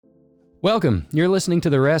Welcome. You're listening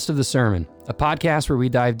to the rest of the sermon, a podcast where we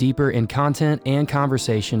dive deeper in content and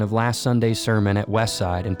conversation of last Sunday's sermon at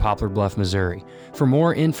Westside in Poplar Bluff, Missouri. For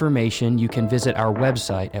more information, you can visit our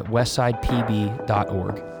website at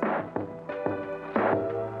westsidepb.org.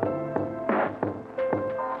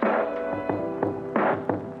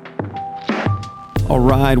 All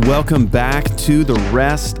right, welcome back to the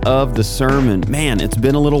rest of the sermon. Man, it's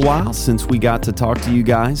been a little while since we got to talk to you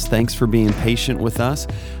guys. Thanks for being patient with us.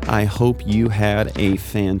 I hope you had a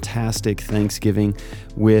fantastic Thanksgiving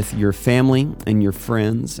with your family and your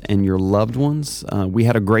friends and your loved ones. We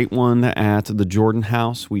had a great one at the Jordan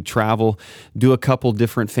House. We travel, do a couple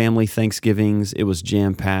different family Thanksgivings. It was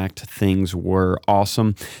jam-packed. Things were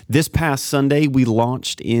awesome. This past Sunday, we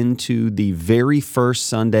launched into the very first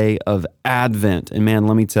Sunday of Advent. And man,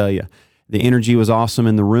 let me tell you, the energy was awesome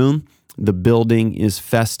in the room. The building is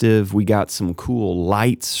festive. We got some cool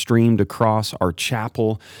lights streamed across our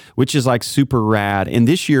chapel, which is like super rad. And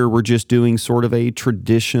this year, we're just doing sort of a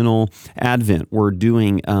traditional Advent. We're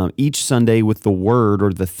doing each Sunday with the word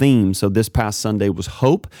or the theme. So this past Sunday was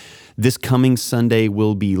hope. This coming Sunday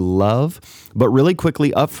will be love. But really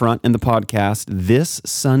quickly up front in the podcast, this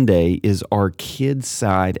Sunday is our Kids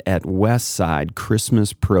Side at Westside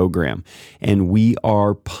Christmas program. And we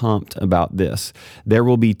are pumped about this. There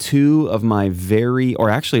will be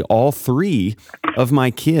all three of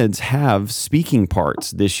my kids have speaking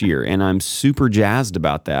parts this year. And I'm super jazzed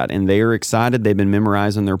about that. And they are excited. They've been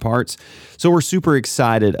memorizing their parts. So we're super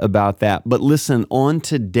excited about that. But listen, on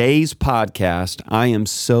today's podcast, I am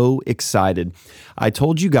so excited. I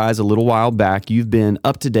told you guys a little while back, you've been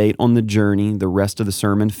up to date on the journey, the rest of the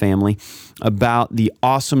sermon family, about the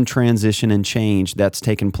awesome transition and change that's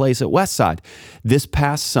taken place at Westside. This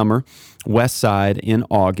past summer, Westside in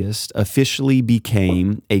August officially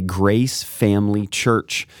became a Grace Family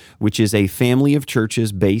Church, which is a family of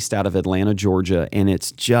churches based out of Atlanta, Georgia, and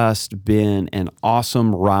it's just been an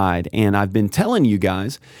awesome ride. And I've been telling you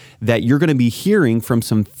guys that you're going to be hearing from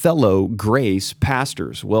some fellow Grace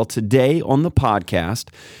pastors. Well, today on the podcast,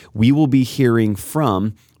 we will be hearing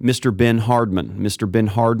from Mr. Ben Hardman. Mr. Ben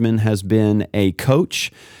Hardman has been a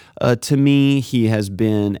coach to me. He has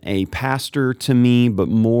been a pastor to me, but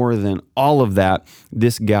more than all of that,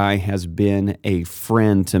 this guy has been a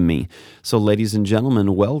friend to me. So ladies and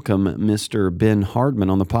gentlemen, welcome Mr. Ben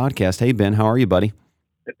Hardman on the podcast. Hey Ben, how are you, buddy?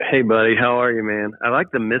 Hey buddy, how are you, man? I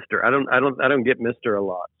like the Mr. I don't get Mr. a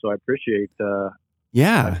lot, so I appreciate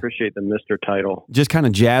I appreciate the Mr. title. Just kind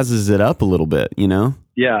of jazzes it up a little bit, you know?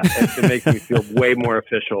 Yeah, it makes me feel way more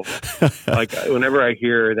official. Like whenever I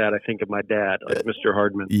hear that, I think of my dad, like Mr.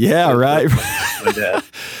 Hardman. Yeah, right. My dad.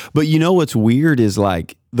 But you know what's weird is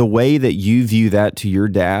like the way that you view that to your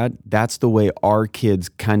dad, that's the way our kids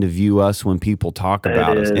kind of view us when people talk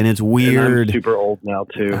about us. And it's weird. And I'm super old now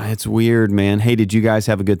too. It's weird, man. Hey, did you guys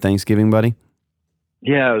have a good Thanksgiving, buddy?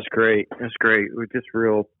 Yeah, it was great. We're just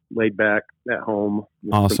real laid back at home.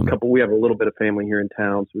 Awesome. We have a little bit of family here in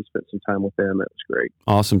town, so we spent some time with them. It was great.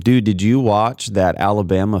 Awesome. Dude, did you watch that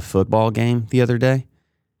Alabama football game the other day?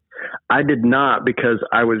 I did not, because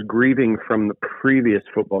I was grieving from the previous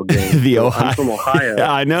football game. I'm from Ohio.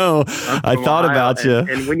 Yeah, I know. I thought about you.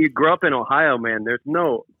 And when you grow up in Ohio, man, there's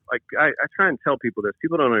no, like, I try and tell people this.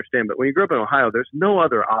 People don't understand, but when you grow up in Ohio, there's no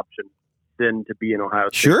other option than to be an Ohio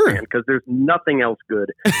State fan, because there's nothing else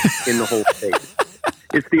good in the whole state.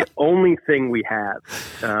 It's the only thing we have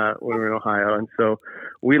when we're in Ohio. And so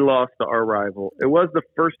we lost to our rival. It was the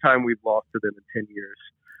first time we've lost to them in 10 years.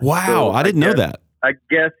 Wow. So I didn't know that. I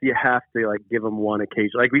guess you have to like give them one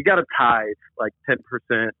occasion. Like we got to tithe like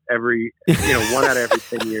 10% every, one out of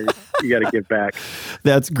every 10 years. You got to give back.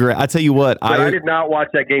 That's great. I tell you what, I did not watch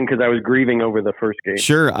that game because I was grieving over the first game.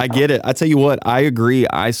 Sure, I get it. I tell you what, I agree.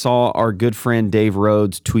 I saw our good friend Dave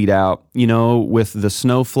Rhodes tweet out, with the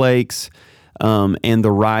snowflakes and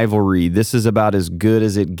the rivalry. This is about as good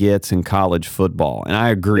as it gets in college football. And I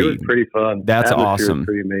agree. It was pretty fun. That's awesome. Was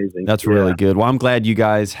pretty amazing. That's really good. Well, I'm glad you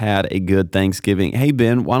guys had a good Thanksgiving. Hey,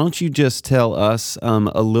 Ben, why don't you just tell us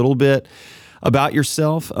a little bit about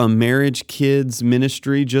yourself, marriage, kids,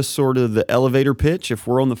 ministry, just sort of the elevator pitch. If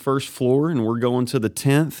we're on the first floor and we're going to the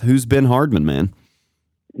 10th, who's Ben Hardman, man?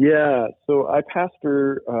 Yeah, so I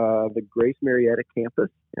pastor the Grace Marietta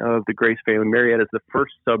campus of the Grace family. Marietta is the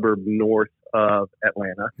first suburb north of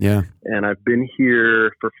Atlanta. Yeah. And I've been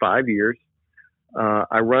here for 5 years.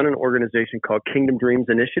 I run an organization called Kingdom Dreams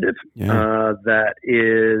Initiative that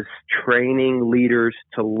is training leaders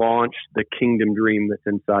to launch the kingdom dream that's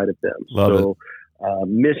inside of them. Love it.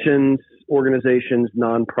 Missions, organizations,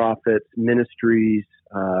 nonprofits, ministries,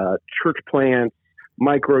 church plants,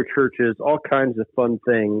 micro churches, all kinds of fun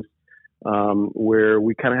things where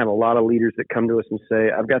we kind of have a lot of leaders that come to us and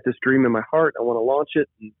say, I've got this dream in my heart. I want to launch it.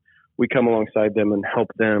 And we come alongside them and help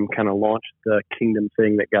them kind of launch the kingdom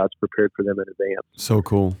thing that God's prepared for them in advance. So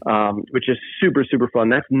cool. Which is super, super fun.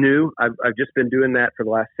 That's new. I've just been doing that for the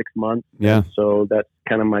last 6 months. Yeah. So that's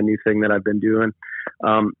kind of my new thing that I've been doing.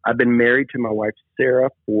 I've been married to my wife, Sarah,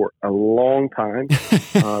 for a long time,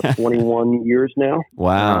 21 years now.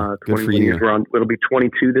 Wow. Good for you. It'll be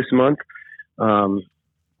 22 this month.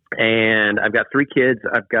 And I've got 3 kids.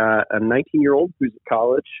 I've got a 19-year-old who's at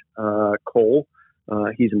college, Cole.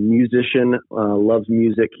 He's a musician, loves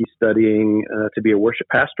music. He's studying to be a worship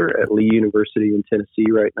pastor at Lee University in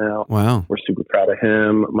Tennessee right now. Wow. We're super proud of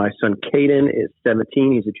him. My son, Caden, is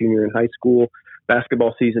 17. He's a junior in high school.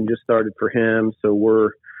 Basketball season just started for him, so we're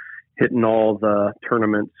hitting all the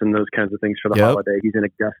tournaments and those kinds of things for the holiday. He's in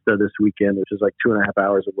Augusta this weekend, which is like 2.5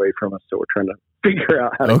 hours away from us, so we're trying to figure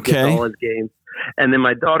out how to get to all his games. And then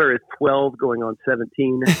my daughter is 12 going on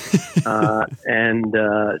 17, and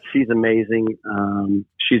she's amazing.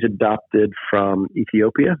 She's adopted from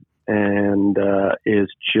Ethiopia and is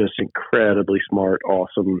just incredibly smart,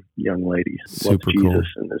 awesome young lady. Loves Jesus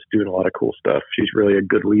and is doing a lot of cool stuff. She's really a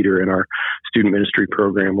good leader in our student ministry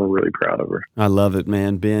program. We're really proud of her. I love it,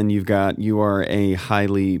 man. Ben, you are a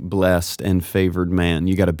highly blessed and favored man.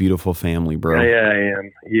 You got a beautiful family, bro. Yeah, I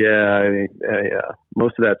am. Yeah.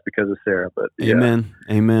 Most of that's because of Sarah, but yeah.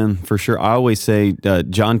 Amen. For sure. I always say,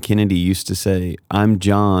 John Kennedy used to say, I'm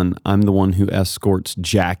John. I'm the one who escorts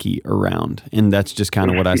Jackie around. And that's just kind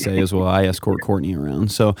of what I say as well. I escort Courtney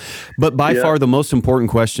around. So, but by far the most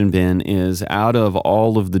important question, Ben, is out of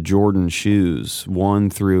all of the Jordan shoes, 1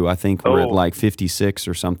 through, I think we're at like 56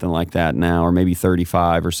 or something like that now, or maybe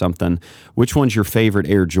 35 or something. Which one's your favorite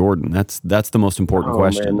Air Jordan? That's the most important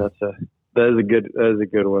question. Man, that is a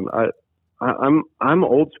good one. I'm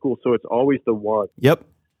old school, so it's always the 1. Yep.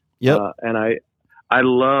 And I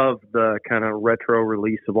love the kind of retro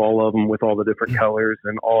release of all of them with all the different colors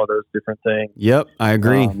and all of those different things. Yep, I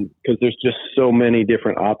agree. Because there's just so many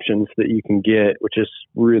different options that you can get, which is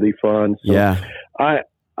really fun. So yeah. I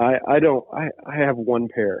have 1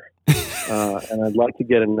 pair, and I'd like to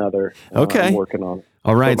get another. Okay. I'm working on it.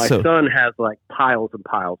 All right. But my son has like piles and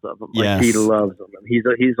piles of them. Like he loves them. He's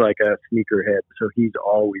like a sneakerhead, so he's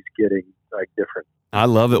always getting like different. I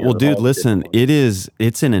love it. Well, dude, listen,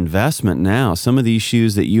 it's an investment now. Some of these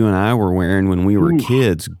shoes that you and I were wearing when we were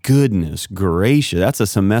kids, goodness gracious, that's a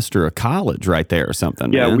semester of college right there or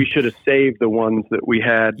something. Yeah, man. We should have saved the ones that we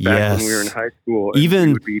had back when we were in high school. We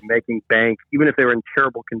would be making bank, even if they were in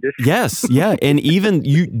terrible condition. Yes, yeah, and even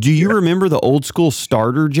do you remember the old school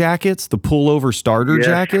starter jackets, the pullover starter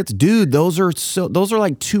jackets? Dude, those are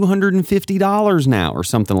like $250 now or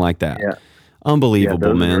something like that. Yeah.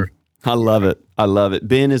 Unbelievable, man. I love it.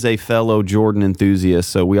 Ben is a fellow Jordan enthusiast,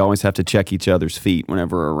 so we always have to check each other's feet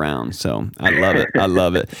whenever we're around. So I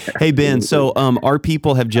love it. Hey, Ben, so our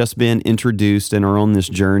people have just been introduced and are on this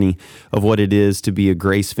journey of what it is to be a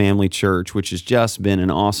Grace Family Church, which has just been an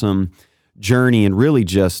awesome journey and really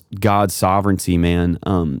just God's sovereignty, man.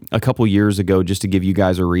 A couple years ago, just to give you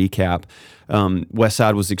guys a recap,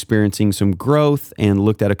 Westside was experiencing some growth and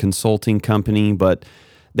looked at a consulting company, but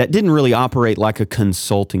that didn't really operate like a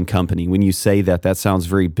consulting company. When you say that, that sounds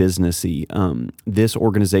very businessy. This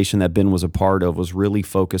organization that Ben was a part of was really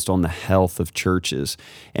focused on the health of churches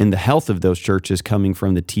and the health of those churches coming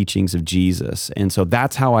from the teachings of Jesus. And so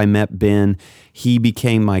that's how I met Ben. He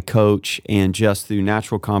became my coach, and just through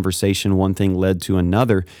natural conversation, one thing led to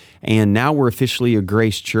another. And now we're officially a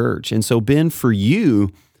Grace Church. And so, Ben, for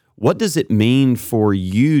you, what does it mean for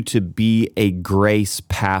you to be a Grace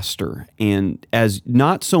pastor? And as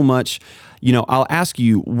not so much, I'll ask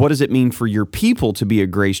you, what does it mean for your people to be a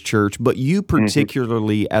Grace Church, but you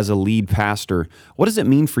particularly as a lead pastor, what does it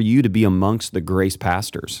mean for you to be amongst the Grace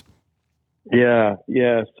pastors? Yeah.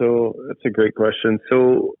 So that's a great question.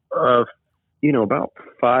 So, about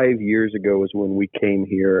 5 years ago was when we came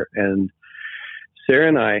here, and Sarah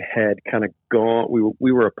and I had kind of gone,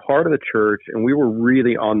 we were a part of the church, and we were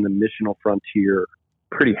really on the missional frontier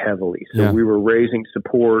pretty heavily. So we were raising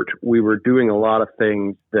support. We were doing a lot of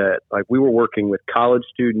things that, like, we were working with college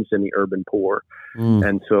students and the urban poor.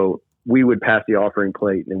 And so we would pass the offering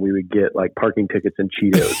plate and we would get like parking tickets and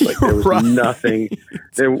Cheetos. Like there was nothing,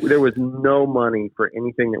 there was no money for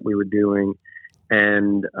anything that we were doing.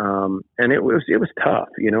 And it was tough.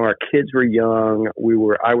 Our kids were young.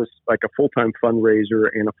 I was like a full-time fundraiser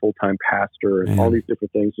and a full-time pastor and all these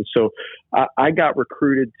different things. And so I got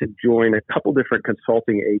recruited to join a couple different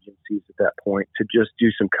consulting agencies at that point to just do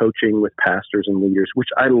some coaching with pastors and leaders, which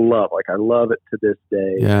I love. Like, I love it to this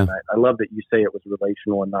day. Yeah. And I love that you say it was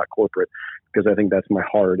relational and not corporate, because I think that's my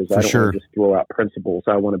heart is I don't want to just throw out principles.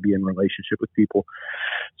 I want to be in relationship with people.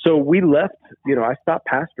 So we left, I stopped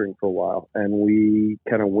pastoring for a while, and we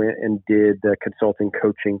kind of went and did the consulting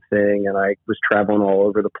coaching thing. And I was traveling all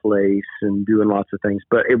over the place and doing lots of things,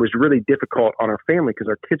 but it was really difficult on our family because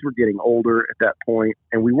our kids were getting older at that point,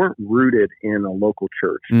 and we weren't rooted in a local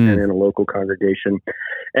church and in a local congregation.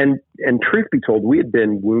 And truth be told, we had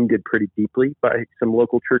been wounded pretty deeply by some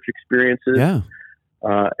local church experiences. Yeah.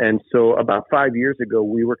 And so about 5 years ago,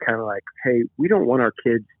 we were kind of like, hey, we don't want our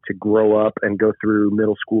kids to grow up and go through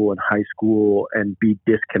middle school and high school and be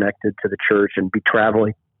disconnected to the church and be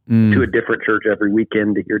traveling to a different church every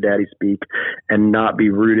weekend to hear daddy speak and not be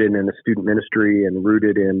rooted in a student ministry and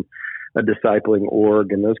rooted in a discipling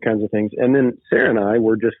org and those kinds of things. And then Sarah and I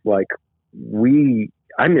were just like,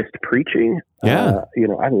 I missed preaching. Yeah.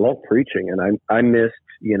 I love preaching, and I missed,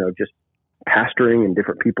 just pastoring and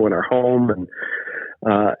different people in our home.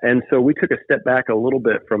 And so we took a step back a little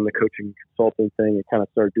bit from the coaching consulting thing and kind of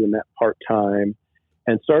started doing that part-time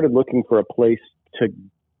and started looking for a place to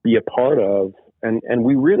be a part of. And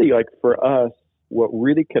we really, like, for us, what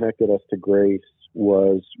really connected us to Grace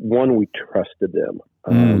was, one, we trusted them.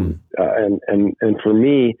 And for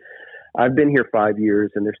me, I've been here 5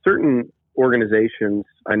 years, and there's certain organizations,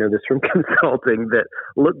 I know this from consulting, that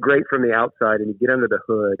look great from the outside, and you get under the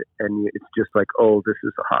hood and it's just like, oh, this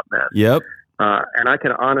is a hot mess. Yep. And I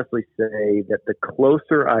can honestly say that the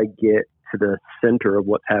closer I get to the center of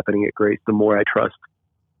what's happening at Grace, the more I trust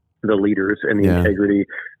the leaders and the integrity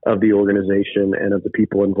of the organization and of the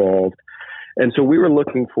people involved. And so we were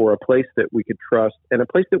looking for a place that we could trust, and a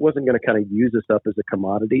place that wasn't going to kind of use us up as a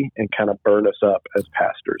commodity and kind of burn us up as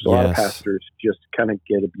pastors. A lot of pastors just kind of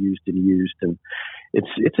get abused and used, and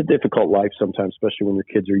it's a difficult life sometimes, especially when your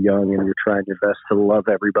kids are young and you're trying your best to love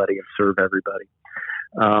everybody and serve everybody.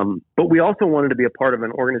 But we also wanted to be a part of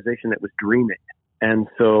an organization that was dreaming. And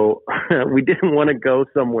so we didn't want to go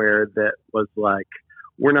somewhere that was like,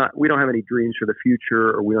 we don't have any dreams for the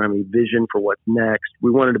future, or we don't have any vision for what's next.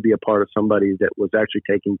 We wanted to be a part of somebody that was actually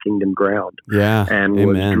taking kingdom ground and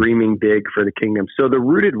was dreaming big for the kingdom. So the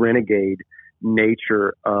rooted renegade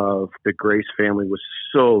nature of the Grace family was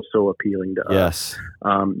so appealing to us.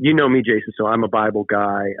 You know me, Jason, so I'm a Bible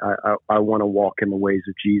guy. I want to walk in the ways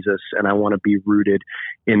of Jesus, and I want to be rooted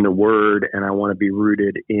in the Word, and I want to be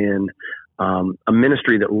rooted in a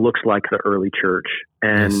ministry that looks like the early church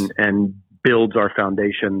and builds our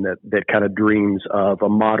foundation that kind of dreams of a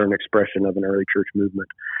modern expression of an early church movement.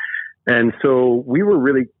 And so we were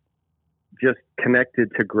really just connected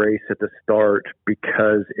to Grace at the start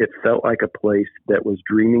because it felt like a place that was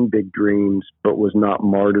dreaming big dreams, but was not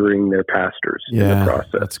martyring their pastors in the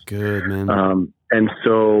process. That's good, man. And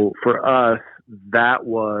so for us, that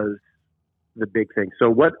was the big thing.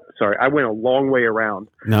 So sorry, I went a long way around.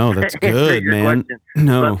 No, that's good, man. Question.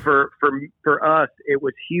 No. But for us, it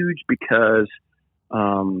was huge because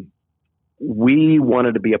we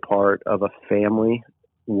wanted to be a part of a family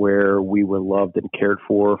where we were loved and cared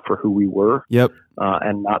for who we were. Yep.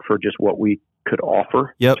 And not for just what we could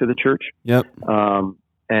offer to the church. Yep.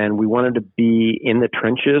 And we wanted to be in the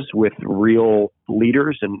trenches with real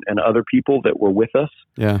leaders and other people that were with us.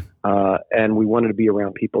 Yeah. And we wanted to be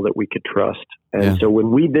around people that we could trust. And so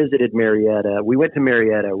when we visited Marietta, we went to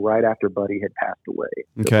Marietta right after Buddy had passed away.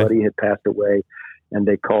 Okay. So Buddy had passed away, and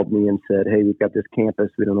they called me and said, hey, we've got this campus.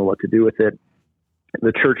 We don't know what to do with it.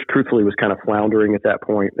 The church, truthfully, was kind of floundering at that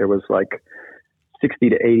point. There was like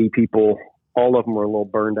 60 to 80 people. All of them were a little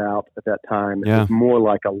burned out at that time. It was more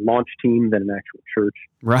like a launch team than an actual church.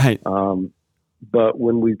 Right. But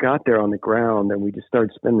when we got there on the ground and we just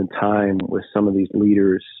started spending time with some of these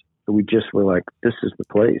leaders, we just were like, this is the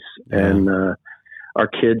place. Yeah. And our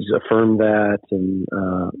kids affirmed that. And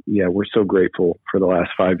we're so grateful for the last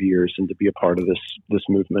 5 years and to be a part of this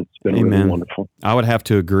movement. It's been really wonderful. I would have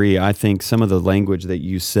to agree. I think some of the language that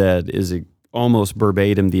you said is almost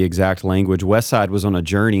verbatim the exact language. Westside was on a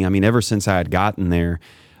journey. I mean, ever since I had gotten there,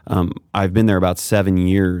 I've been there about 7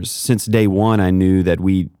 years. Since day one, I knew that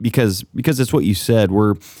because it's what you said,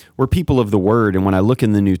 we're people of the Word. And when I look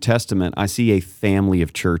in the New Testament, I see a family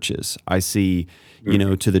of churches. I see,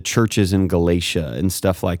 to the churches in Galatia and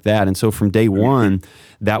stuff like that. And so from day one,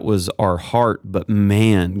 that was our heart. But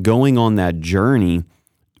man, going on that journey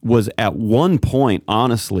was at one point,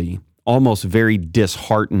 honestly, almost very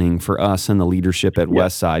disheartening for us and the leadership at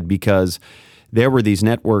Westside, because there were these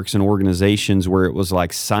networks and organizations where it was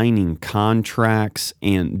like signing contracts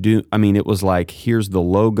and it was like, here's the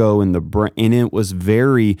logo and and it was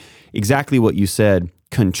very, exactly what you said,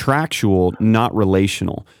 contractual, not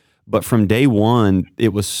relational. But from day one,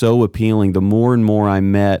 it was so appealing. The more and more I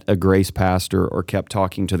met a Grace pastor or kept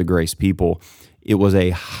talking to the Grace people, it was a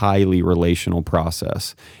highly relational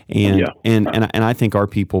process. And I think our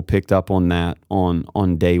people picked up on that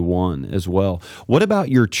on day one as well. What about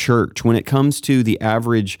your church when it comes to the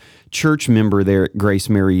average church member there at Grace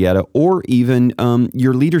Marietta, or even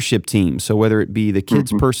your leadership team? So whether it be the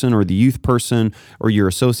kids person or the youth person or your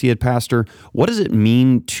associate pastor, what does it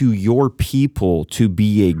mean to your people to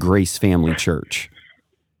be a Grace Family Church?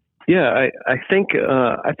 Yeah, I think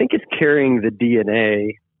it's carrying the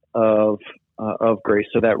DNA of Grace.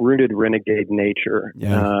 So that rooted renegade nature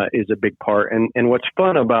is a big part. And what's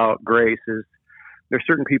fun about Grace is there's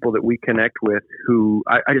certain people that we connect with who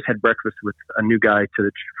I just had breakfast with a new guy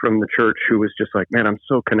from the church who was just like, man, I'm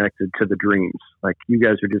so connected to the dreams. Like, you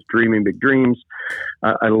guys are just dreaming big dreams.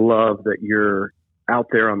 I love that you're out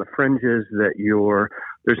there on the fringes, that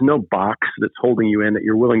there's no box that's holding you in, that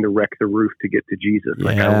you're willing to wreck the roof to get to Jesus.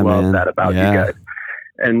 Like, I love that about you guys.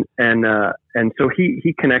 And so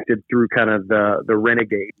he connected through kind of the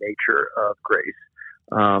renegade nature of Grace.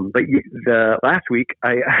 But the last week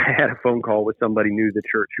I had a phone call with somebody new to the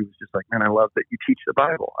church who was just like, man, I love that you teach the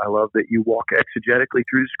Bible. I love that you walk exegetically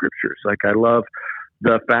through the scriptures. Like, I love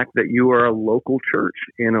the fact that you are a local church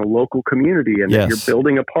in a local community, and that you're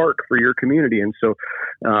building a park for your community. And so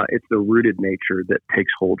it's the rooted nature that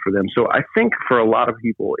takes hold for them. So I think for a lot of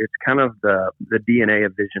people, it's kind of the DNA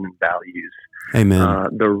of vision and values. Amen.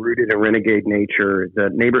 The rooted and renegade nature, the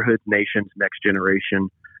neighborhood, nations, next generation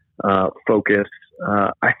focus.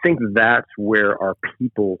 I think that's where our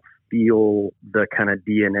people feel the kind of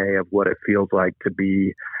DNA of what it feels like to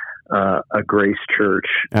be a Grace Church.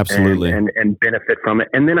 Absolutely. And benefit from it.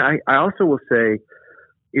 And then I also will say,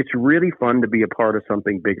 it's really fun to be a part of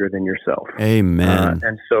something bigger than yourself. Amen.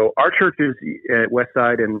 And so our churches at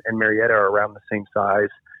Westside and Marietta are around the same size.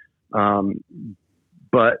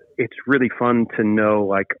 But it's really fun to know,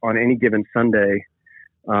 like, on any given Sunday,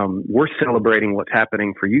 we're celebrating what's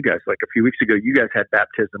happening for you guys. Like, a few weeks ago, you guys had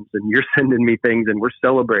baptisms, and you're sending me things, and we're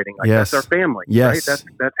celebrating. Like, that's our family, right?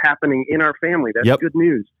 That's happening in our family. That's good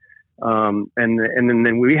news. And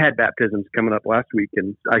then we had baptisms coming up last week,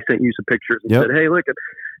 and I sent you some pictures and said, hey, look at,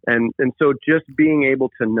 and so just being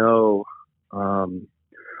able to know,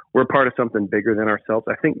 we're part of something bigger than ourselves.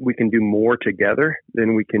 I think we can do more together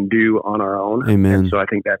than we can do on our own. Amen. And so I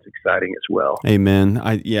think that's exciting as well. Amen.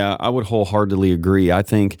 I would wholeheartedly agree. I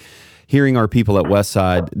think hearing our people at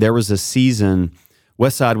Westside, there was a season,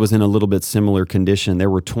 Westside was in a little bit similar condition. There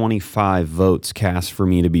were 25 votes cast for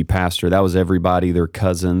me to be pastor. That was everybody, their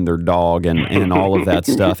cousin, their dog, and all of that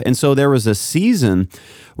stuff. And so there was a season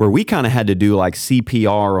where we kind of had to do like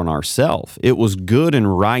CPR on ourselves. It was good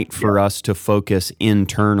and right for us to focus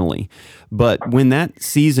internally. But when that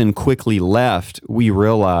season quickly left, we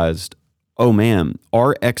realized, oh man,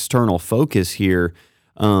 our external focus here,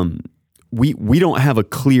 we don't have a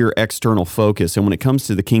clear external focus. And when it comes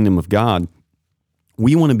to the kingdom of God,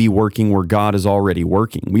 we want to be working where God is already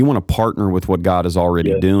working. We want to partner with what God is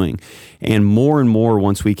already doing. And more,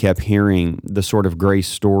 once we kept hearing the sort of Grace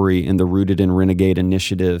story and the Rooted and Renegade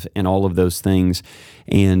initiative and all of those things,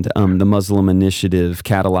 and the Muslim initiative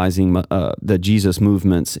catalyzing the Jesus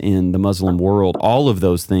movements in the Muslim world, all of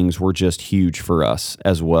those things were just huge for us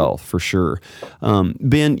as well, for sure.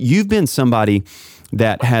 Ben, you've been somebody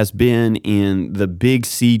that has been in the big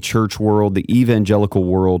C church world, the evangelical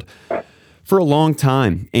world, for a long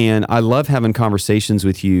time. And I love having conversations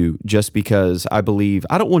with you just because I believe,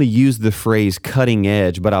 I don't want to use the phrase cutting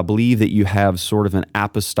edge, but I believe that you have sort of an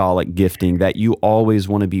apostolic gifting, that you always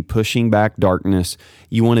want to be pushing back darkness.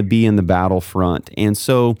 You want to be in the battlefront. And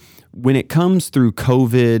so when it comes through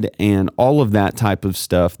COVID and all of that type of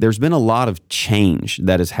stuff, there's been a lot of change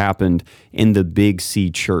that has happened in the Big C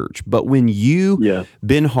church. But when you,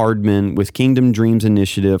 Ben Hardman with Kingdom Dreams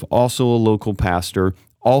Initiative, also a local pastor,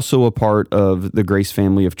 also a part of the Grace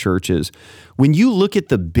family of churches, when you look at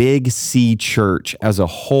the Big C church as a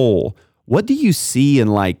whole, what do you see in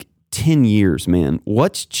like 10 years, man?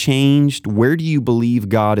 What's changed? Where do you believe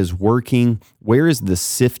God is working? Where is the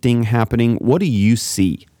sifting happening? What do you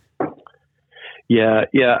see? Yeah.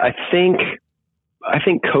 I think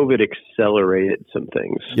COVID accelerated some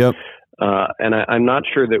things. Yep. And I'm not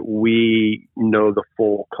sure that we know the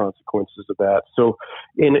full consequences of that. So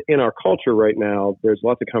in our culture right now, there's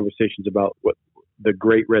lots of conversations about what the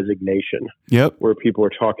Great Resignation. Yep. Where people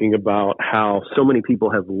are talking about how so many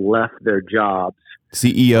people have left their jobs.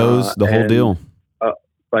 CEOs, the whole deal.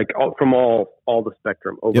 From all the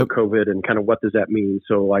spectrum over COVID, and kind of what does that mean?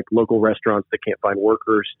 So like local restaurants that can't find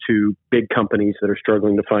workers to big companies that are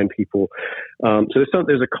struggling to find people. So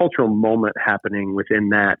there's a cultural moment happening within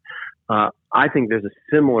that. I think there's a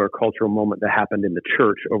similar cultural moment that happened in the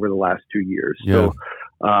church over the last 2 years. Yeah.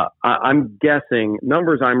 So I'm guessing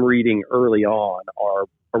numbers I'm reading early on are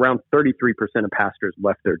around 33% of pastors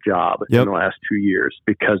left their job in the last 2 years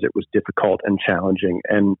because it was difficult and challenging.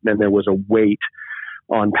 And there was a weight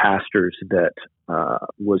on pastors that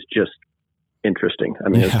was just interesting. I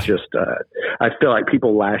mean, it's just, I feel like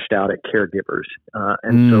people lashed out at caregivers.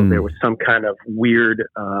 And so there was some kind of weird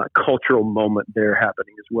cultural moment there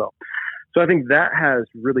happening as well. So I think that has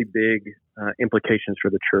really big implications for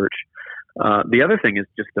the church. The other thing is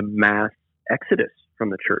just the mass exodus from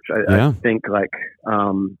the church. I think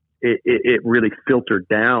it really filtered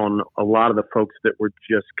down a lot of the folks that were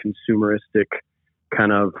just consumeristic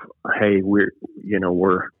kind of, hey, we're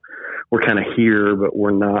kind of here, but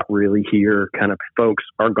we're not really here kind of folks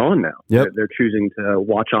are gone now. They're choosing to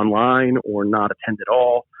watch online or not attend at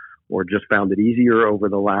all, or just found it easier over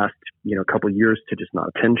the last, couple of years to just not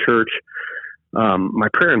attend church. My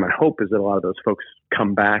prayer and my hope is that a lot of those folks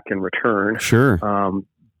come back and return. Sure.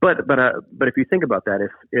 But if you think about that,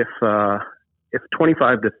 if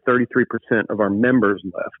 25 to 33% of our members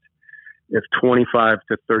left, if 25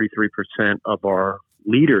 to 33% of our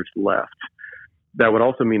leaders left, that would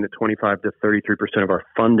also mean that 25 to 33% of our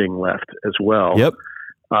funding left as well. Yep.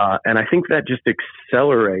 And I think that just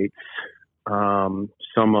accelerates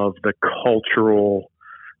some of the cultural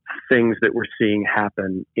things that we're seeing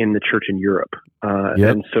happen in the church in Europe.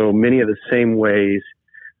 And so many of the same ways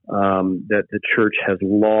that the church has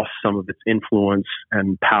lost some of its influence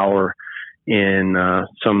and power in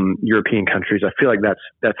some European countries, I feel like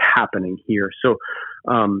that's happening here. So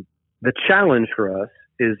the challenge for us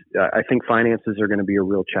is, I think finances are going to be a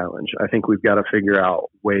real challenge. I think we've got to figure out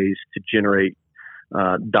ways to generate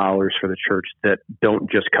dollars for the church that don't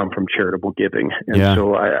just come from charitable giving. And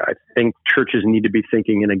so I think churches need to be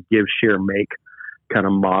thinking in a give, share, make kind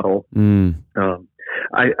of model.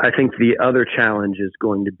 I think the other challenge is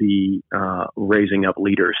going to be raising up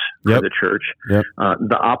leaders for the church.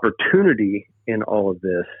 The opportunity in all of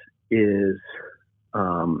this is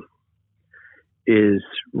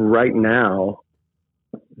right now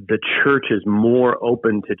the church is more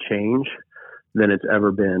open to change than it's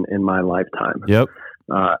ever been in my lifetime.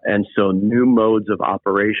 And so new modes of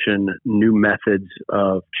operation, new methods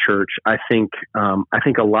of church. I think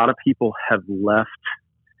a lot of people have left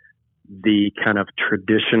the kind of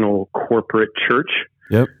traditional corporate church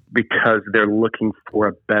because they're looking for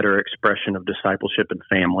a better expression of discipleship and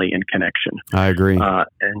family and connection. I agree.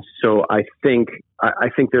 And so I think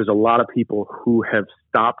there's a lot of people who have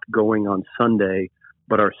stopped going on Sunday,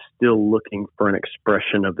 but are still looking for an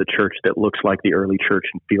expression of the church that looks like the early church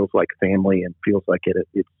and feels like family and feels like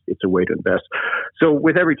it's a way to invest. So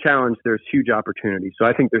with every challenge, there's huge opportunities. So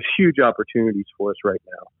I think there's huge opportunities for us right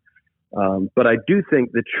now. But I do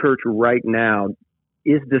think the church right now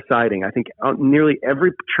is deciding. I think nearly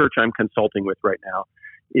every church I'm consulting with right now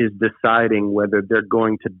is deciding whether they're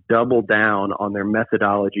going to double down on their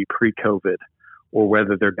methodology pre-COVID or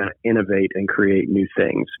whether they're going to innovate and create new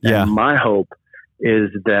things. And my hope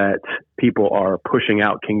is that people are pushing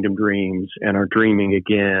out kingdom dreams and are dreaming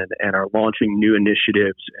again and are launching new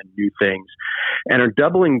initiatives and new things and are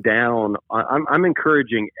doubling down. I'm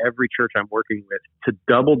encouraging every church I'm working with to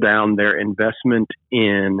double down their investment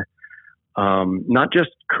in not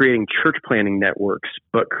just creating church planning networks,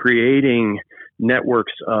 but creating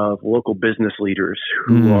networks of local business leaders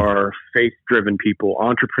who are faith-driven people,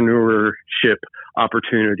 entrepreneurship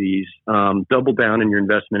opportunities, double down in your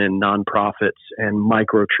investment in nonprofits and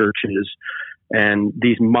micro churches, and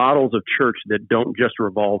these models of church that don't just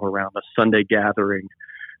revolve around a Sunday gathering.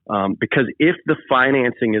 Because if the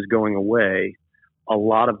financing is going away, a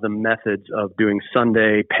lot of the methods of doing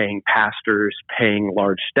Sunday, paying pastors, paying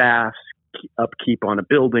large staffs, upkeep on a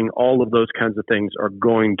building, all of those kinds of things are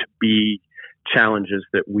going to be challenges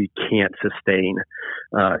that we can't sustain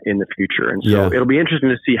in the future. And so it'll be interesting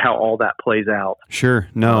to see how all that plays out. Sure.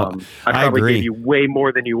 No, I probably gave you way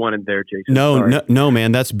more than you wanted there, Jason. No,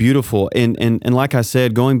 man, that's beautiful. And like I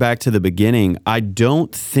said, going back to the beginning, I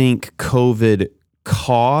don't think COVID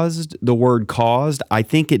I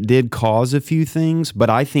think it did cause a few things,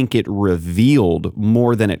 but I think it revealed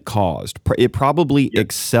more than it caused. It probably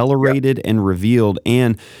accelerated and revealed.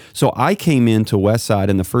 And so I came into Westside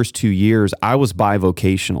in the first 2 years, I was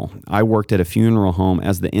bivocational. I worked at a funeral home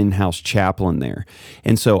as the in-house chaplain there.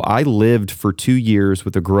 And so I lived for 2 years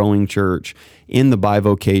with a growing church in the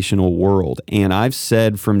bivocational world. And I've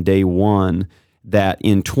said from day one that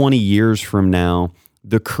in 20 years from now,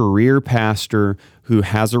 the career pastor who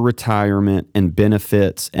has a retirement and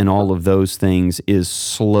benefits and all of those things is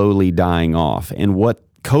slowly dying off. And what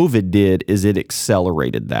COVID did is it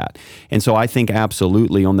accelerated that. And so I think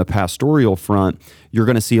absolutely on the pastoral front, you're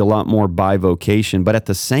going to see a lot more bivocation. But at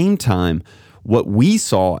the same time, what we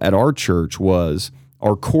saw at our church was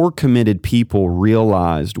our core committed people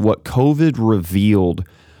realized what COVID revealed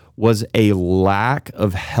was a lack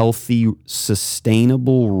of healthy,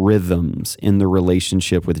 sustainable rhythms in the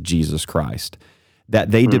relationship with Jesus Christ.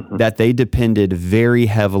 That they depended very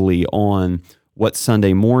heavily on what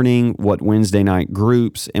Sunday morning, what Wednesday night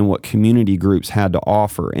groups, and what community groups had to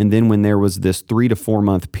offer. And then when there was this 3 to 4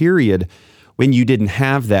 month period when you didn't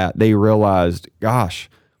have that, they realized, gosh,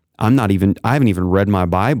 I haven't even read my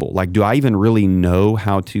Bible. Like, do I even really know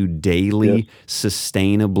how to daily,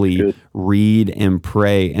 sustainably read and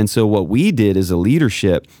pray? And so what we did as a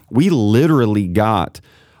leadership, we literally got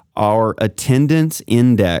our attendance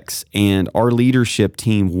index and our leadership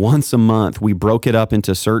team once a month. We broke it up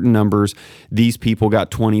into certain numbers. These people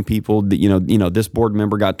got 20 people, this board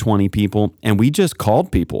member got 20 people, and we just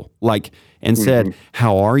called people and said,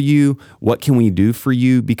 how are you? What can we do for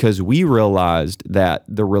you? Because we realized that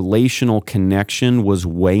the relational connection was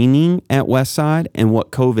waning at Westside, and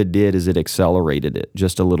what COVID did is it accelerated it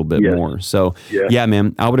just a little bit more. So, yeah,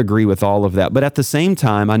 man, I would agree with all of that. But at the same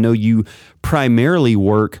time, I know you primarily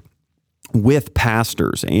work with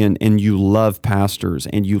pastors and you love pastors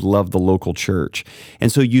and you love the local church.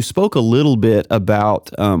 And so you spoke a little bit about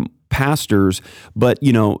pastors, but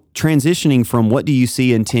transitioning from what do you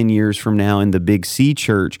see in 10 years from now in the Big C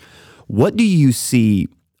Church, what do you see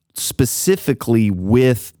specifically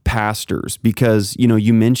with pastors? Because,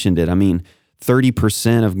 you mentioned it. I mean,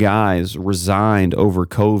 30% of guys resigned over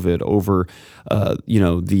COVID, over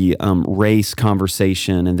the race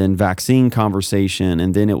conversation, and then vaccine conversation,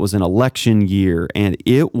 and then it was an election year, and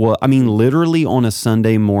it was, literally on a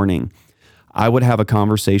Sunday morning, I would have a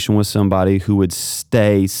conversation with somebody who would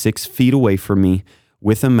stay 6 feet away from me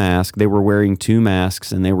with a mask. They were wearing 2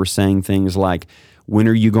 masks, and they were saying things like, when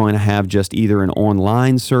are you going to have just either an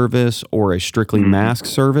online service or a strictly mask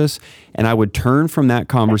service? And I would turn from that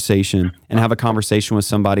conversation and have a conversation with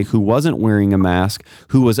somebody who wasn't wearing a mask,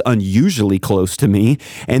 who was unusually close to me.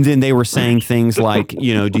 And then they were saying things like,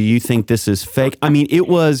 do you think this is fake? It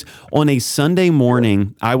was on a Sunday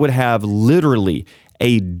morning, I would have literally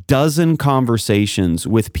a dozen conversations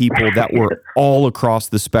with people that were all across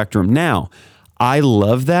the spectrum. Now, I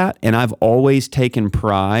love that, and I've always taken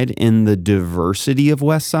pride in the diversity of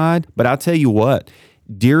Westside. But I'll tell you what,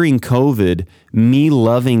 during COVID, me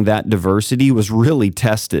loving that diversity was really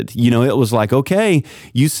tested. It was like, okay,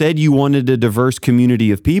 you said you wanted a diverse community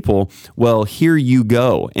of people. Well, here you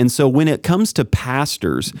go. And so when it comes to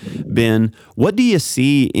pastors, Ben, what do you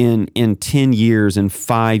see in 10 years and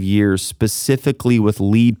 5 years specifically with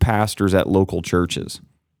lead pastors at local churches?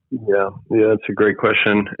 Yeah, that's a great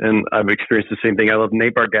question. And I've experienced the same thing. I love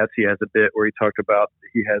Nate Bargatze has a bit where he talked about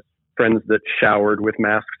he has friends that showered with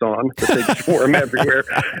masks on, but they just wore them everywhere.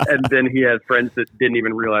 And then he has friends that didn't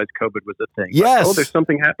even realize COVID was a thing. Yes. Like, there's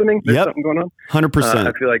something happening. There's something going on. 100%.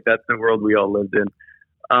 I feel like that's the world we all lived in.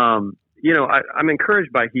 I'm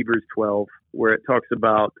encouraged by Hebrews 12, where it talks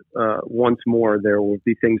about once more there will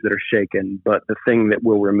be things that are shaken, but the thing that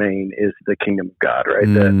will remain is the kingdom of God, right?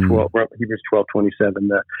 Hebrews 12:27.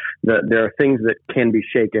 There are things that can be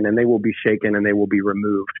shaken, and they will be shaken, and they will be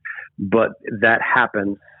removed, but that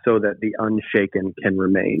happens so that the unshaken can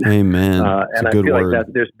remain. Amen. And I feel like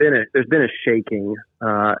that there's been a shaking,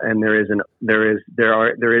 and there is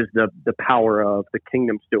the power of the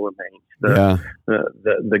kingdom still remains. The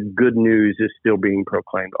good news is still being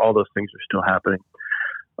proclaimed. All those things are still happening.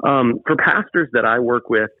 For pastors that I work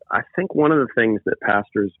with, I think one of the things that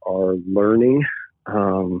pastors are learning,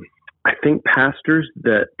 I think pastors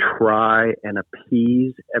that try and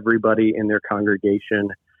appease everybody in their congregation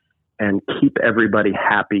and keep everybody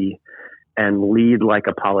happy and lead like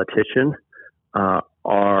a politician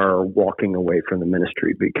are walking away from the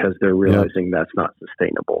ministry because they're realizing that's not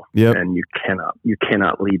sustainable. And you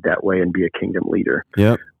cannot lead that way and be a kingdom leader.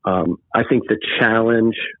 I think the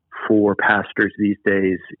challenge for pastors these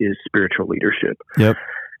days is spiritual leadership.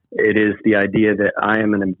 It is the idea that I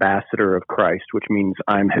am an ambassador of Christ, which means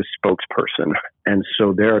I'm his spokesperson. And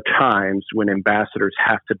so there are times when ambassadors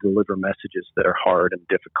have to deliver messages that are hard and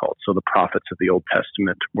difficult. So the prophets of the Old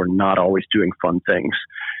Testament were not always doing fun things.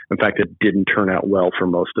 In fact, it didn't turn out well for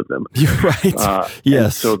most of them. You're right.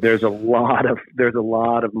 Yes. So there's a lot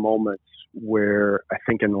of moments where I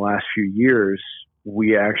think in the last few years,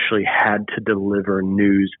 we actually had to deliver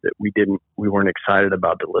news that we weren't excited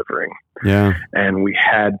about delivering. Yeah. And we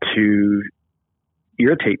had to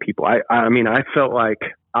irritate people. I mean, I felt like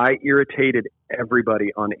I irritated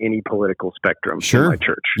everybody on any political spectrum in my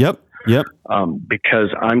church. Yep.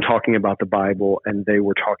 Because I'm talking about the Bible and they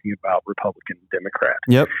were talking about Republican and Democrat.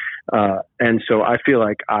 Yep. And so I feel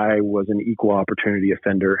like I was an equal opportunity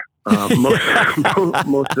offender most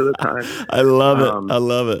of the time. I love it. I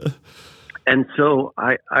love it. And so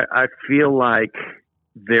I feel like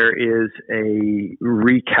there is a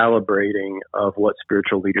recalibrating of what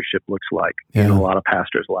spiritual leadership looks like in a lot of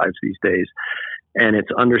pastors' lives these days. And it's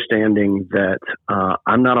understanding that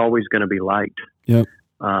I'm not always going to be liked. Yep.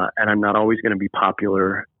 And I'm not always going to be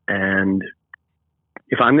popular. And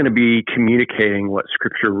if I'm going to be communicating what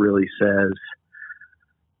Scripture really says,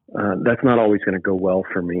 that's not always going to go well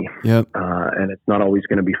for me. Yep. And it's not always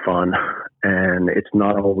going to be fun. And it's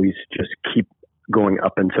not always just keep going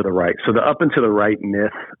up and to the right. So the up and to the right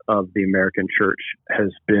myth of the American church has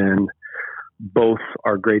been both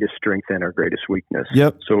our greatest strength and our greatest weakness.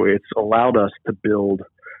 Yep. So it's allowed us to build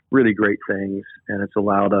really great things, and it's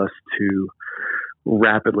allowed us to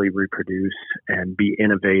rapidly reproduce and be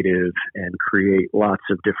innovative and create lots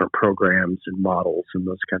of different programs and models and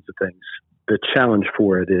those kinds of things. The challenge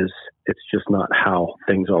for it is it's just not how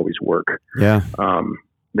things always work. Yeah.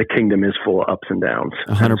 The kingdom is full of ups and downs.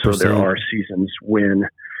 100%. And so there are seasons when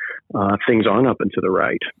things aren't up and to the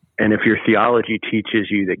right. And if your theology teaches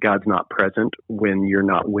you that God's not present when you're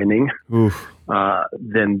not winning,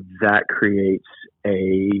 then that creates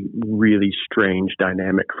a really strange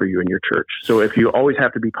dynamic for you in your church. So if you always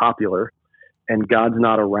have to be popular and God's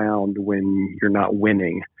not around when you're not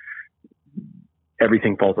winning,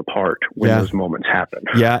 everything falls apart when those moments happen.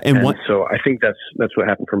 Yeah. So I think that's what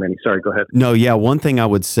happened for many. Sorry, go ahead. No, yeah. One thing I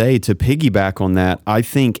would say to piggyback on that, I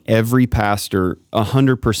think every pastor,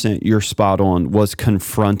 100%, you're spot on, was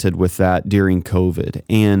confronted with that during COVID.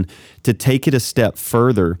 And to take it a step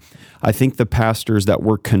further, I think the pastors that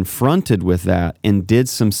were confronted with that and did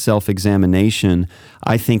some self-examination,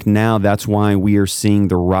 I think now that's why we are seeing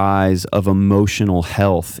the rise of emotional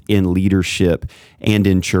health in leadership and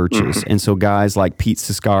in churches. Mm-hmm. And so guys like Pete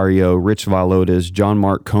Siscario, Rich Villodas, John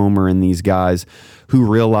Mark Comer, and these guys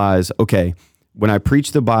who realize, okay, when I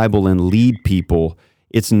preach the Bible and lead people,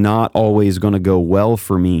 it's not always going to go well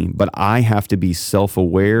for me, but I have to be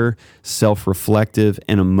self-aware, self-reflective,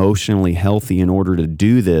 and emotionally healthy in order to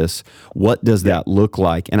do this. What does that look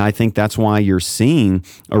like? And I think that's why you're seeing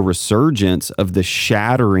a resurgence of the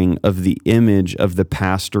shattering of the image of the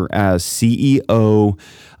pastor as CEO,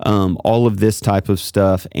 all of this type of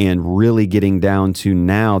stuff, and really getting down to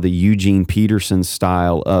now the Eugene Peterson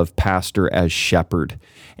style of pastor as shepherd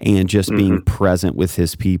and just being present with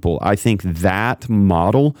his people. I think that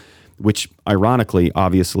model, which ironically,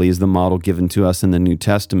 obviously, is the model given to us in the New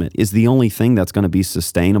Testament, is the only thing that's going to be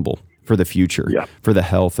sustainable for the future, for the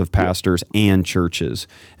health of pastors and churches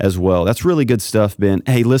as well. That's really good stuff, Ben.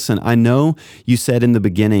 Hey, listen, I know you said in the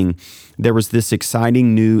beginning there was this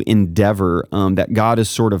exciting new endeavor that God has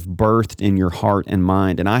sort of birthed in your heart and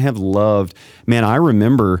mind. And I have loved, man, I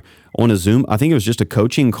remember on a Zoom, I think it was just a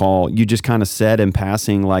coaching call, you just kind of said in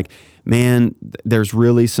passing, like, man, there's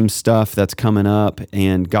really some stuff that's coming up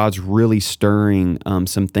and God's really stirring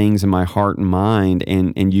some things in my heart and mind.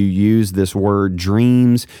 And you use this word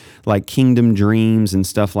dreams, like kingdom dreams and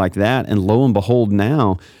stuff like that. And lo and behold,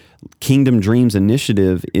 now Kingdom Dreams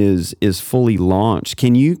Initiative is fully launched.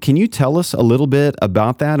 Can you tell us a little bit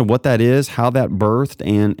about that and what that is, how that birthed,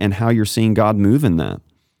 and how you're seeing God move in that?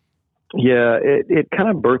 Yeah, it kind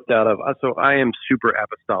of birthed out of, so I am super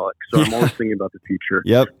apostolic, so I'm always thinking about the future.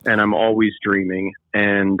 Yep. And I'm always dreaming,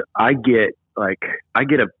 and I get an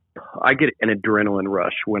adrenaline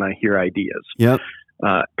rush when I hear ideas. Yep.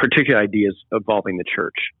 Particular ideas involving the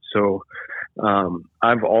church. So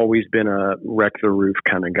I've always been a wreck the roof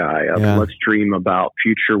kind of guy. Let's dream about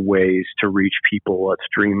future ways to reach people. Let's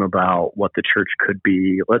dream about what the church could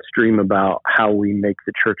be. Let's dream about how we make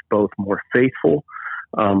the church both more faithful,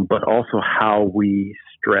 but also how we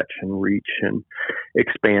stretch and reach and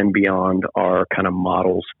expand beyond our kind of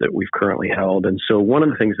models that we've currently held. And so one of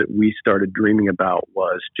the things that we started dreaming about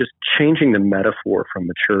was just changing the metaphor from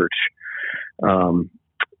the church.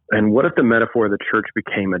 And what if the metaphor of the church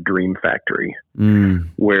became a dream factory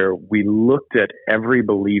where we looked at every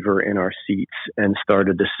believer in our seats and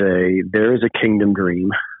started to say, there is a kingdom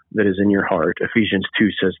dream that is in your heart. Ephesians 2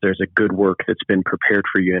 says there's a good work that's been prepared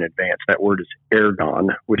for you in advance. That word is ergon,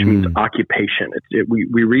 which means occupation.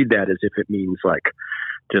 We read that as if it means like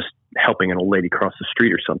just helping an old lady cross the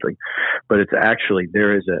street or something. But it's actually,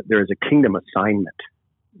 there is a kingdom assignment.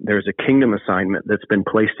 There's a kingdom assignment that's been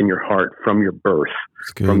placed in your heart from your birth,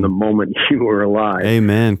 from the moment you were alive.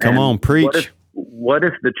 Amen. Come on, preach. What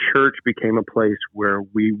if the church became a place where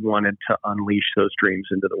we wanted to unleash those dreams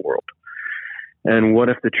into the world? And what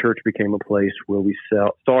if the church became a place where we saw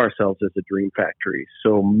ourselves as a dream factory?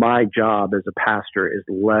 So my job as a pastor is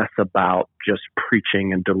less about just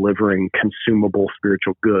preaching and delivering consumable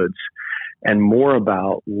spiritual goods, and more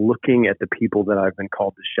about looking at the people that I've been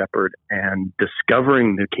called to shepherd and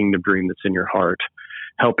discovering the kingdom dream that's in your heart,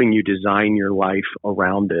 helping you design your life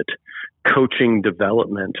around it, coaching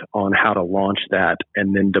development on how to launch that,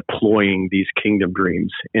 and then deploying these kingdom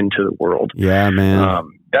dreams into the world. Yeah, man.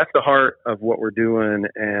 That's the heart of what we're doing,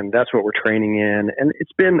 and that's what we're training in. And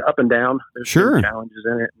it's been up and down. There's been challenges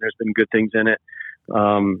in it, and there's been good things in it.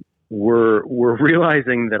 We're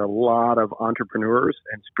realizing that a lot of entrepreneurs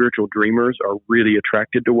and spiritual dreamers are really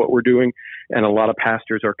attracted to what we're doing, and a lot of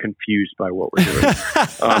pastors are confused by what we're doing.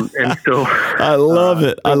 And so I love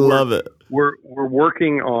it. I love it. We're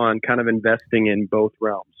working on kind of investing in both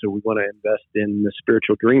realms. So we want to invest in the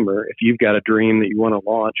spiritual dreamer. If you've got a dream that you want to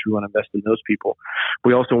launch, we want to invest in those people.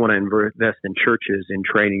 We also want to invest in churches in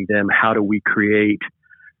training them. How do we create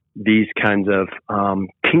these kinds of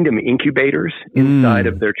kingdom incubators inside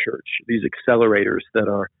of their church, these accelerators that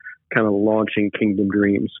are kind of launching kingdom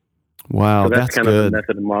dreams. Wow, so that's kind good. of the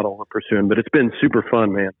method and model we're pursuing, but it's been super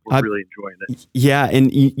fun, man. We're really enjoying it. Yeah,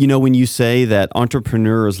 and you know, when you say that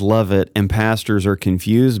entrepreneurs love it and pastors are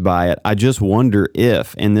confused by it, I just wonder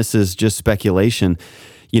if, and this is just speculation,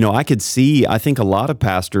 you know, I think a lot of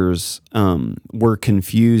pastors were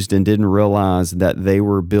confused and didn't realize that they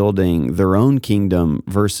were building their own kingdom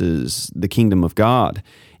versus the kingdom of God.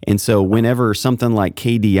 And so whenever something like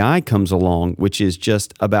KDI comes along, which is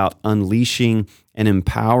just about unleashing and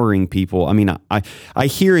empowering people, I mean, I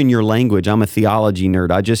hear in your language, I'm a theology nerd,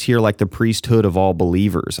 I just hear like the priesthood of all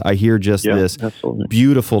believers. I hear just this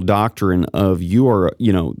beautiful doctrine of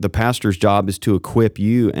the pastor's job is to equip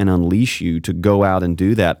you and unleash you to go out and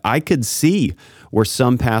do that. I could see where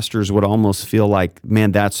some pastors would almost feel like,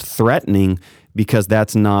 man, that's threatening, because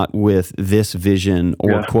that's not with this vision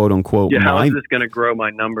or quote unquote. How is this going to grow my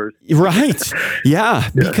numbers? Right. Yeah.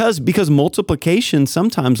 Because multiplication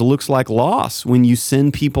sometimes looks like loss when you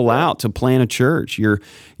send people out to plant a church.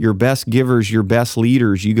 Your best givers, your best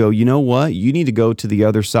leaders, you go, you know what? You need to go to the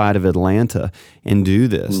other side of Atlanta and do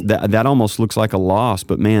this. That almost looks like a loss,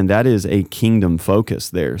 but man, that is a kingdom focus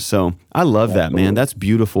there. So I love that, man. That's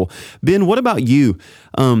beautiful. Ben, what about you?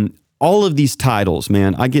 All of these titles,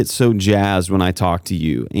 man, I get so jazzed when I talk to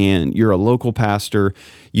you, and you're a local pastor,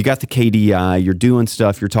 you got the KDI, you're doing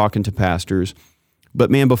stuff, you're talking to pastors. But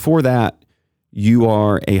man, before that, you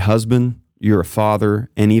are a husband, you're a father,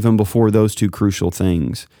 and even before those two crucial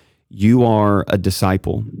things, you are a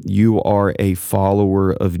disciple. You are a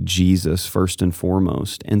follower of Jesus first and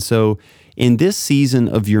foremost. And so in this season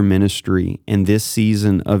of your ministry and this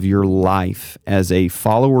season of your life as a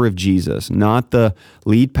follower of Jesus, not the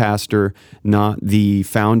lead pastor, not the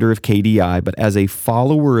founder of KDI, but as a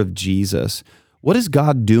follower of Jesus, what is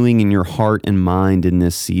God doing in your heart and mind in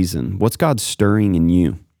this season? What's God stirring in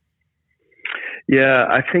you? Yeah,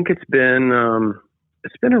 I think it's been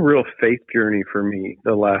a real faith journey for me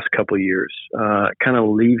the last couple of years, kind of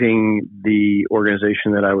leaving the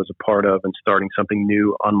organization that I was a part of and starting something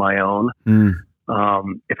new on my own.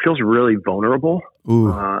 It feels really vulnerable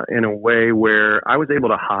in a way where I was able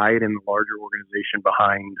to hide in the larger organization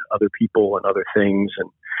behind other people and other things. And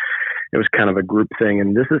it was kind of a group thing.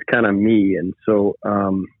 And this is kind of me. And so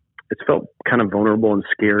it's felt kind of vulnerable and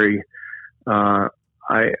scary.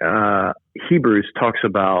 Hebrews talks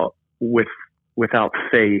about without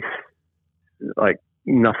faith, like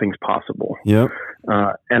nothing's possible. Yep.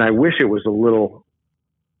 And I wish it was a little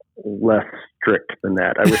less strict than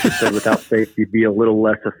that. I wish it said without faith, you'd be a little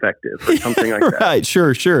less effective or something like that. Right.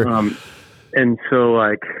 Sure. And so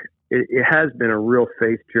like, it has been a real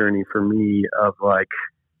faith journey for me of like,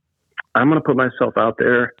 I'm going to put myself out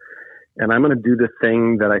there and I'm going to do the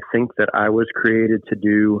thing that I think that I was created to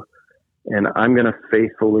do. And I'm going to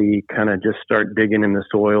faithfully kind of just start digging in the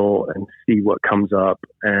soil and see what comes up.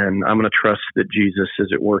 And I'm going to trust that Jesus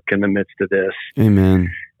is at work in the midst of this.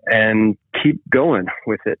 Amen. And keep going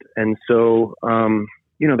with it. And so,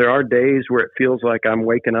 there are days where it feels like I'm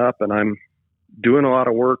waking up and I'm doing a lot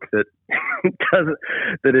of work that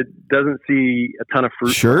it doesn't see a ton of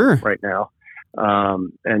fruit right now.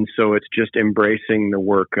 And so it's just embracing the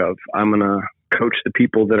work of, I'm going to coach the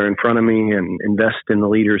people that are in front of me and invest in the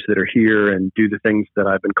leaders that are here and do the things that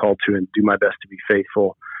I've been called to and do my best to be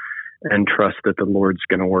faithful and trust that the Lord's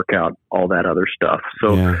going to work out all that other stuff.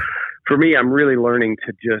 So for me, I'm really learning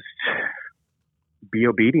to just be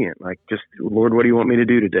obedient. Like, just, Lord, what do you want me to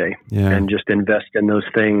do today? And just invest in those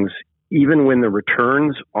things, even when the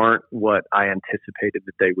returns aren't what I anticipated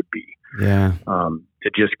that they would be. To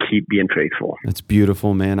just keep being faithful. That's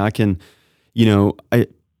beautiful, man. I can,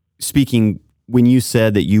 speaking, when you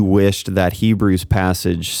said that you wished that Hebrews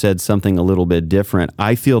passage said something a little bit different,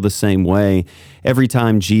 I feel the same way every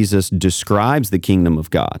time Jesus describes the kingdom of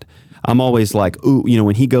God. I'm always like, ooh,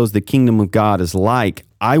 when he goes, the kingdom of God is like,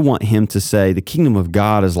 I want him to say the kingdom of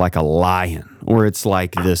God is like a lion, or it's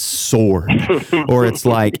like this sword, or it's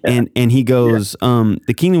like, and he goes,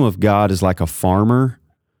 the kingdom of God is like a farmer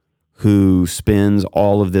who spends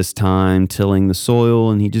all of this time tilling the soil,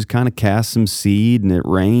 and he just kind of casts some seed, and it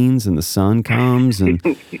rains, and the sun comes, and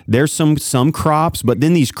there's some crops, but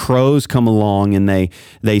then these crows come along, and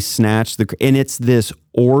they snatch and it's this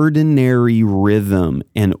ordinary rhythm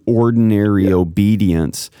and ordinary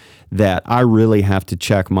obedience that I really have to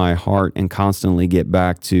check my heart and constantly get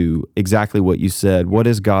back to exactly what you said. What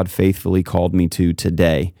has God faithfully called me to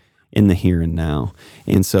today? In the here and now.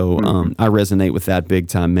 And so I resonate with that big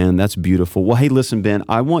time, man. That's beautiful. Well, hey, listen, Ben,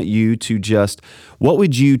 I want you to what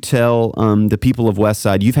would you tell the people of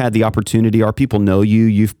Westside? You've had the opportunity, our people know you,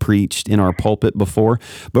 you've preached in our pulpit before,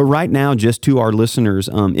 but right now, just to our listeners,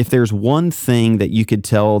 if there's one thing that you could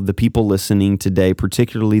tell the people listening today,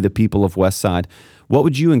 particularly the people of Westside, what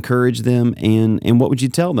would you encourage them and what would you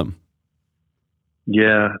tell them?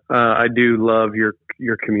 Yeah, I do love your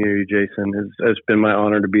community, Jason. It's been my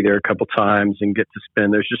honor to be there a couple times and get to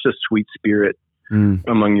spend. There's just a sweet spirit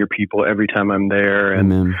among your people every time I'm there,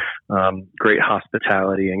 and great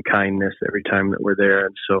hospitality and kindness every time that we're there.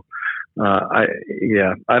 And so, I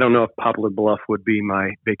don't know if Poplar Bluff would be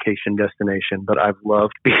my vacation destination, but I've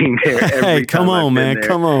loved being there every Hey, come on, man, there.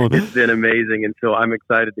 come on. It's been amazing, and so I'm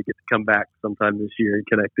excited to get to come back sometime this year and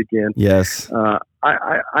connect again. Yes.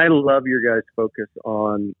 I love your guys' focus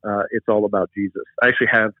on it's all about Jesus.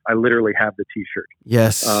 I literally have the T-shirt.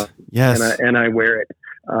 Yes. Yes. And I wear it.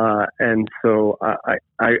 And so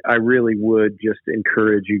I really would just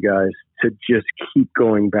encourage you guys to just keep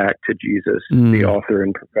going back to Jesus, the author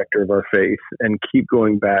and perfecter of our faith, and keep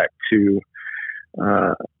going back to,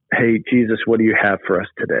 hey, Jesus, what do you have for us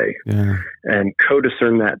today? And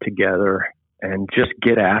co-discern that together and just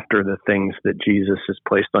get after the things that Jesus has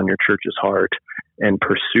placed on your church's heart and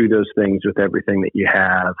pursue those things with everything that you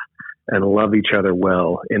have and love each other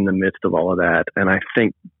well in the midst of all of that. And I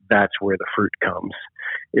think that's where the fruit comes.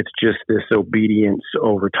 It's just this obedience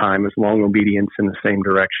over time, this long obedience in the same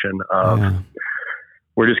direction of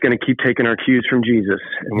we're just going to keep taking our cues from Jesus,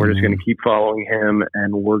 and we're just going to keep following him,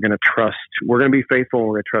 and we're going to be faithful, and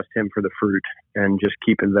we're going to trust him for the fruit and just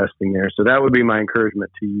keep investing there. So that would be my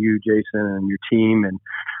encouragement to you, Jason, and your team and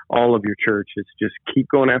all of your church. It's just keep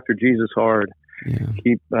going after Jesus hard.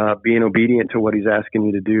 Keep being obedient to what he's asking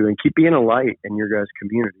you to do, and keep being a light in your guys'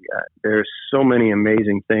 community. There's so many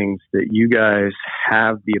amazing things that you guys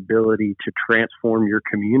have the ability to transform your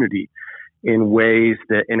community in ways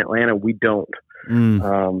that in Atlanta we don't.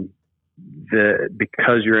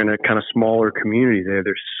 Because you're in a kind of smaller community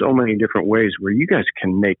there's so many different ways where you guys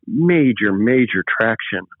can make major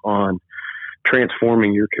traction on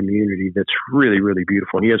transforming your community. That's really, really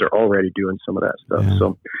beautiful. And you guys are already doing some of that stuff.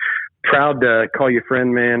 So proud to call you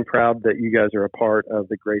friend, man. Proud that you guys are a part of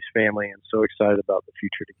the Grace family, and so excited about the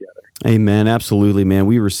future together. Amen. Absolutely, man.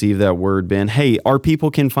 We receive that word, Ben. Hey, our people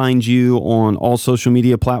can find you on all social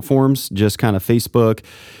media platforms, just kind of Facebook,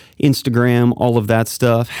 Instagram, all of that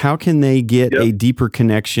stuff. How can they get a deeper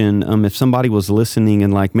connection? If somebody was listening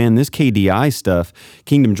and like, man, this KDI stuff,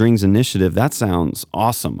 Kingdom Dreams Initiative, that sounds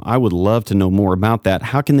awesome. I would love to know more about that.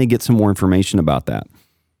 How can they get some more information about that?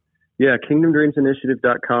 Yeah,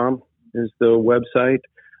 kingdomdreamsinitiative.com is the website.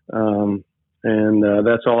 And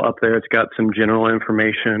that's all up there. It's got some general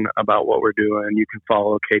information about what we're doing. You can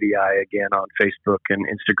follow KDI again on Facebook and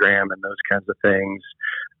Instagram and those kinds of things.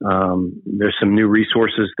 There's some new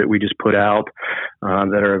resources that we just put out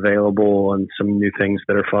that are available, and some new things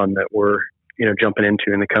that are fun that we're jumping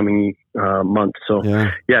into in the coming months. So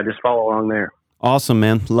just follow along there. Awesome,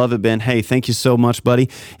 man. Love it, Ben. Hey, thank you so much, buddy.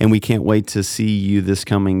 And we can't wait to see you this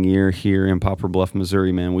coming year here in Poplar Bluff,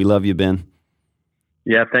 Missouri, man. We love you, Ben.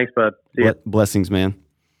 Yeah, thanks, bud. See ya. Blessings, man.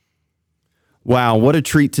 Wow, what a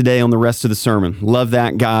treat today on the rest of the sermon. Love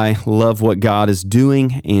that guy, love what God is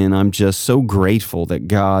doing, and I'm just so grateful that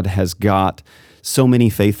God has got so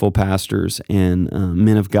many faithful pastors and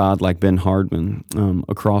men of God like Ben Hardman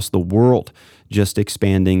across the world, just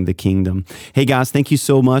expanding the kingdom. Hey guys, thank you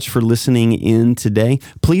so much for listening in today.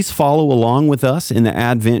 Please follow along with us in the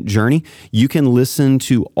Advent journey. You can listen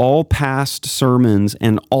to all past sermons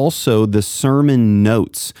and also the sermon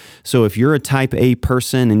notes. So if you're a type A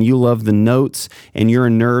person and you love the notes and you're a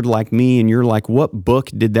nerd like me and you're like, what book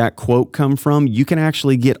did that quote come from? You can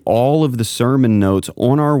actually get all of the sermon notes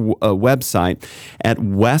on our website at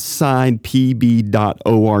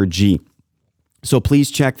westsidepb.org. So please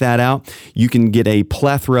check that out. You can get a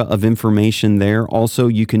plethora of information there. Also,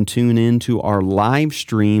 you can tune in to our live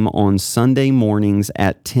stream on Sunday mornings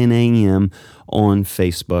at 10 a.m. on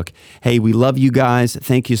Facebook. Hey, we love you guys.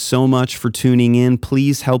 Thank you so much for tuning in.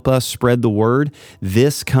 Please help us spread the word.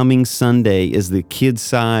 This coming Sunday is the Kids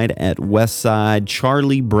Side at Westside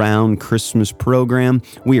Charlie Brown Christmas program.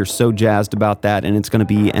 We are so jazzed about that, and it's going to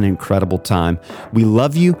be an incredible time. We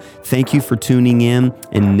love you. Thank you for tuning in,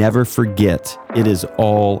 and never forget, it is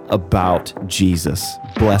all about Jesus.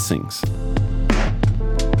 Blessings.